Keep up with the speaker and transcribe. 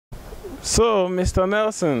So, Mr.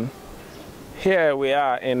 Nelson, here we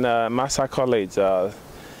are in Massa College,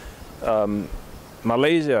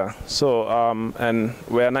 Malaysia. So, and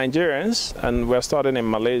we're Nigerians, and we're studying in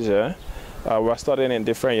Malaysia. We're studying in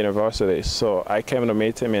different universities. So, I came to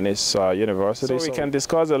meet him in his university. So, we can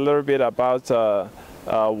discuss a little bit about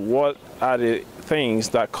what are the things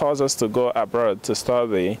that cause us to go abroad to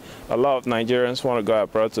study. A lot of Nigerians want to go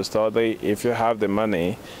abroad to study if you have the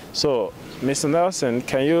money. So, Mr. Nelson,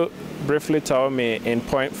 can you briefly tell me in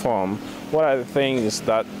point form what are the things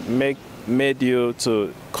that made you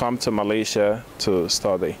to come to Malaysia to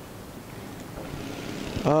study?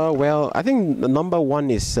 Well, I think the number one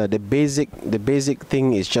is the basic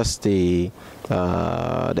thing is just the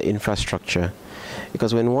infrastructure.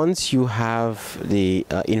 Because once you have the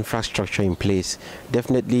infrastructure in place,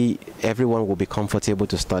 definitely everyone will be comfortable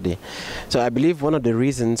to study. So I believe one of the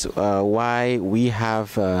reasons why we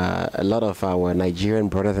have a lot of our Nigerian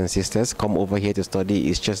brothers and sisters come over here to study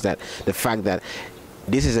is just that the fact that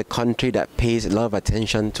this is a country that pays a lot of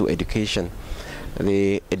attention to education.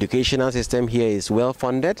 The educational system here is well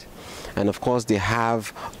funded, and of course they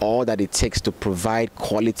have all that it takes to provide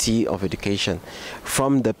quality of education,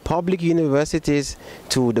 from the public universities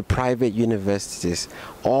to the private universities.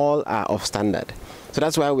 All are of standard. So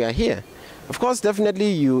that's why we are here. Of course,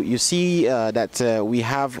 definitely you see that we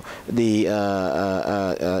have the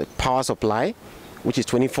power supply, which is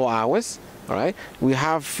 24 hours. All right. We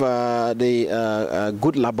have the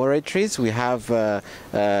good laboratories. We have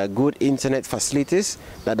good internet facilities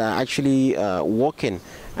that are actually working.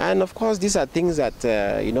 And of course, these are things that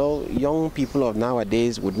young people of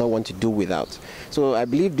nowadays would not want to do without. So I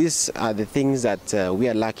believe these are the things that we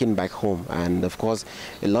are lacking back home. And of course,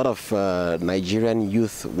 a lot of Nigerian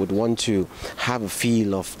youth would want to have a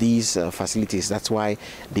feel of these facilities. That's why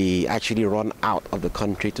they actually run out of the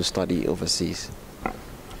country to study overseas.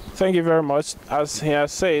 Thank you very much. As he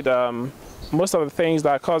has said, most of the things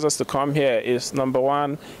that cause us to come here is, number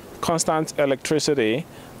one, constant electricity.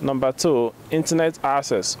 Number two, internet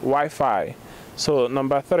access, Wi-Fi. So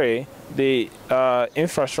number three, the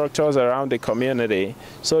infrastructures around the community.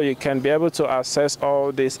 So you can be able to access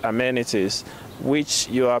all these amenities which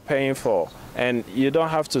you are paying for. And you don't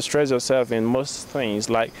have to stress yourself in most things,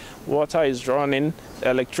 like water is running,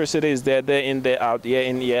 electricity is there, day in, day out, year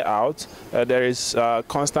in, year out. There is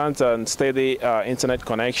constant and steady internet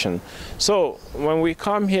connection. So when we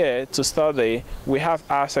come here to study, we have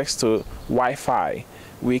access to Wi-Fi.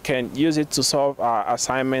 We can use it to solve our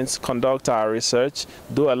assignments, conduct our research,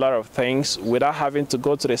 do a lot of things without having to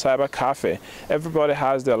go to the cyber cafe. Everybody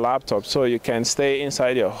has their laptop, so you can stay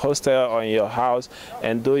inside your hostel or in your house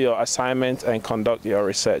and do your assignments and conduct your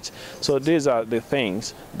research. So these are the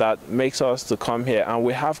things that makes us to come here. And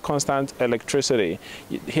we have constant electricity.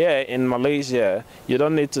 Here in Malaysia, you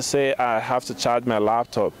don't need to say, I have to charge my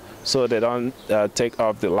laptop, so they don't take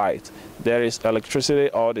off the light. There is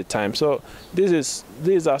electricity all the time. So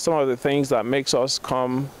these are some of the things that makes us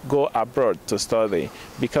go abroad to study,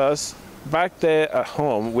 because back there at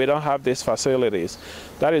home we don't have these facilities.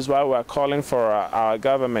 That is why we're calling for our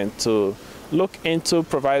government to look into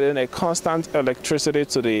providing a constant electricity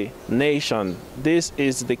to the nation. This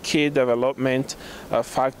is the key development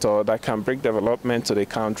factor that can bring development to the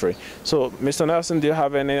country. So, Mr. Nelson, do you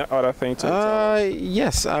have any other thing to tell?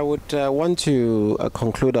 Yes, I would want to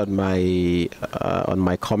conclude on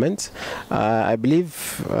my comment. I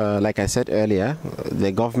believe, like I said earlier,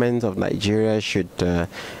 the government of Nigeria should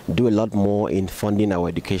do a lot more in funding our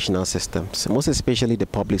educational systems, most especially the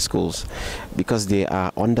public schools, because they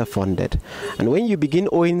are underfunded. And when you begin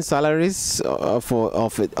owing salaries of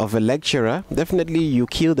a lecturer, definitely you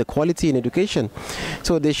kill the quality in education.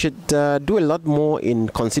 So they should do a lot more in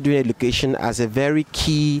considering education as a very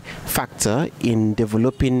key factor in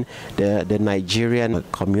developing the Nigerian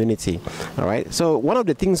community. All right. So one of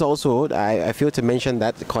the things also, I failed to mention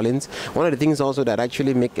that, Collins, one of the things also that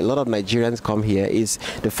actually make a lot of Nigerians come here is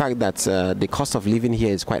the fact that the cost of living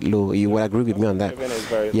here is quite low. You will agree with me on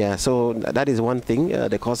that? Yeah. So that is one thing.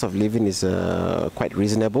 The cost of living is quite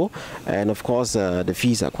reasonable, and of course the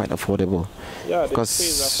fees are quite affordable. Yeah, the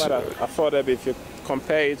fees are quite affordable if you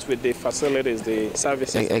compare it with the facilities, the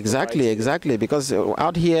services. Exactly, because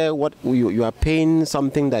out here what you are paying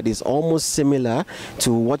something that is almost similar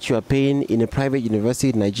to what you are paying in a private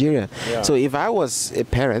university in Nigeria. Yeah. So if I was a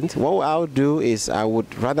parent, what I would do is I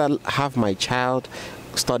would rather have my child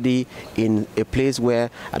study in a place where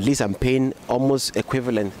at least I'm paying almost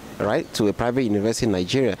equivalent, right, to a private university in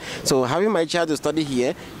Nigeria. So having my child to study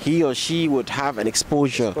here, he or she would have an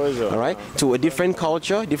exposure, all right, to a different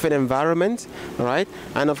culture, different environment, all right,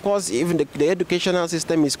 and of course even the educational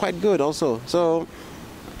system is quite good also. So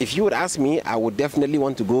if you would ask me, I would definitely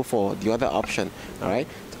want to go for the other option, all right,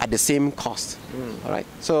 at the same cost. All right.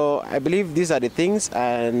 So I believe these are the things,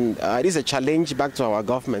 and it is a challenge back to our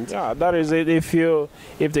government. Yeah, that is it.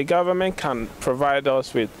 If the government can provide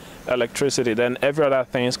us with electricity, then every other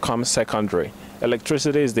things come secondary.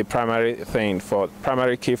 Electricity is the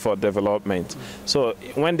primary key for development. So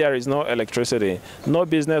when there is no electricity, no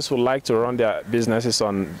business would like to run their businesses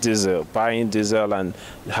on diesel, buying diesel and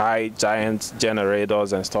high giant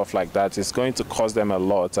generators and stuff like that. It's going to cost them a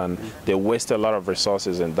lot, and they waste a lot of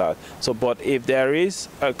resources in that. So, but if there is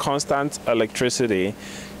a constant electricity,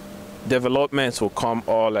 developments will come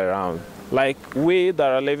all around. Like we that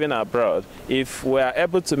are living abroad, if we are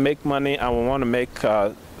able to make money and we want to make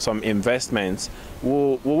some investments,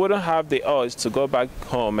 we wouldn't have the urge to go back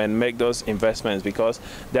home and make those investments, because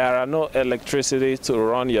there are no electricity to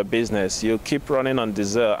run your business. You keep running on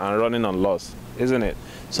diesel and running on loss, isn't it?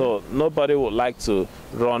 So nobody would like to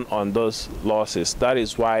run on those losses. That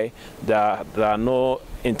is why there are no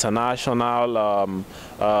international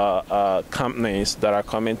companies that are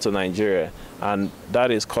coming to Nigeria, and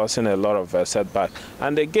that is causing a lot of setback.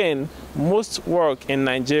 And again, most work in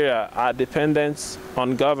Nigeria are dependent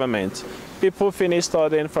on government. People finish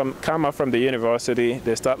studying come out from the university,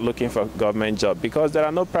 they start looking for government job, because there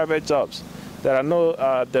are no private jobs. There are no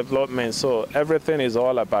development, so everything is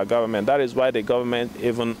all about government. That is why the government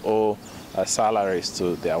even owe salaries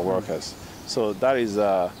to their workers. So that is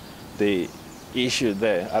the issue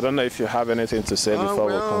there. I don't know if you have anything to say before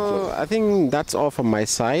we conclude. I think that's all from my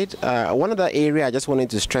side. One other area I just wanted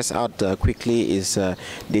to stress out quickly is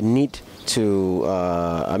the need to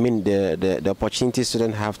the opportunity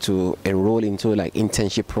students have to enroll into like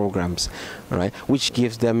internship programs, all right, which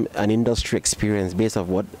gives them an industry experience based on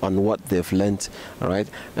what they've learned, all right,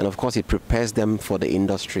 and of course it prepares them for the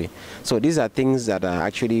industry. So these are things that are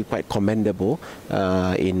actually quite commendable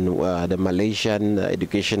in the Malaysian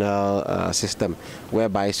educational system,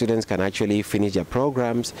 whereby students can actually finish their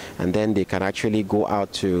programs and then they can actually go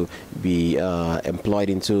out to be employed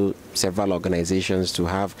into several organizations to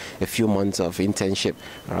have a few months of internship,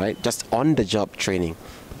 all right, just on-the-job training.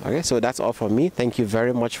 Okay, so that's all from me. Thank you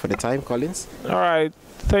very much for the time, Collins. All right,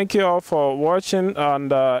 thank you all for watching,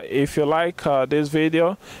 and if you like this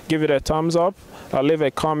video, give it a thumbs up, leave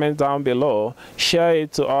a comment down below, share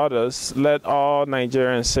it to others, let all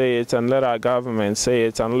Nigerians say it, and let our government say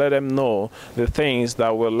it, and let them know the things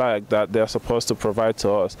that we like that they're supposed to provide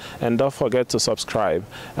to us. And don't forget to subscribe,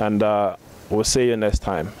 and we'll see you next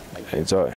time. Enjoy.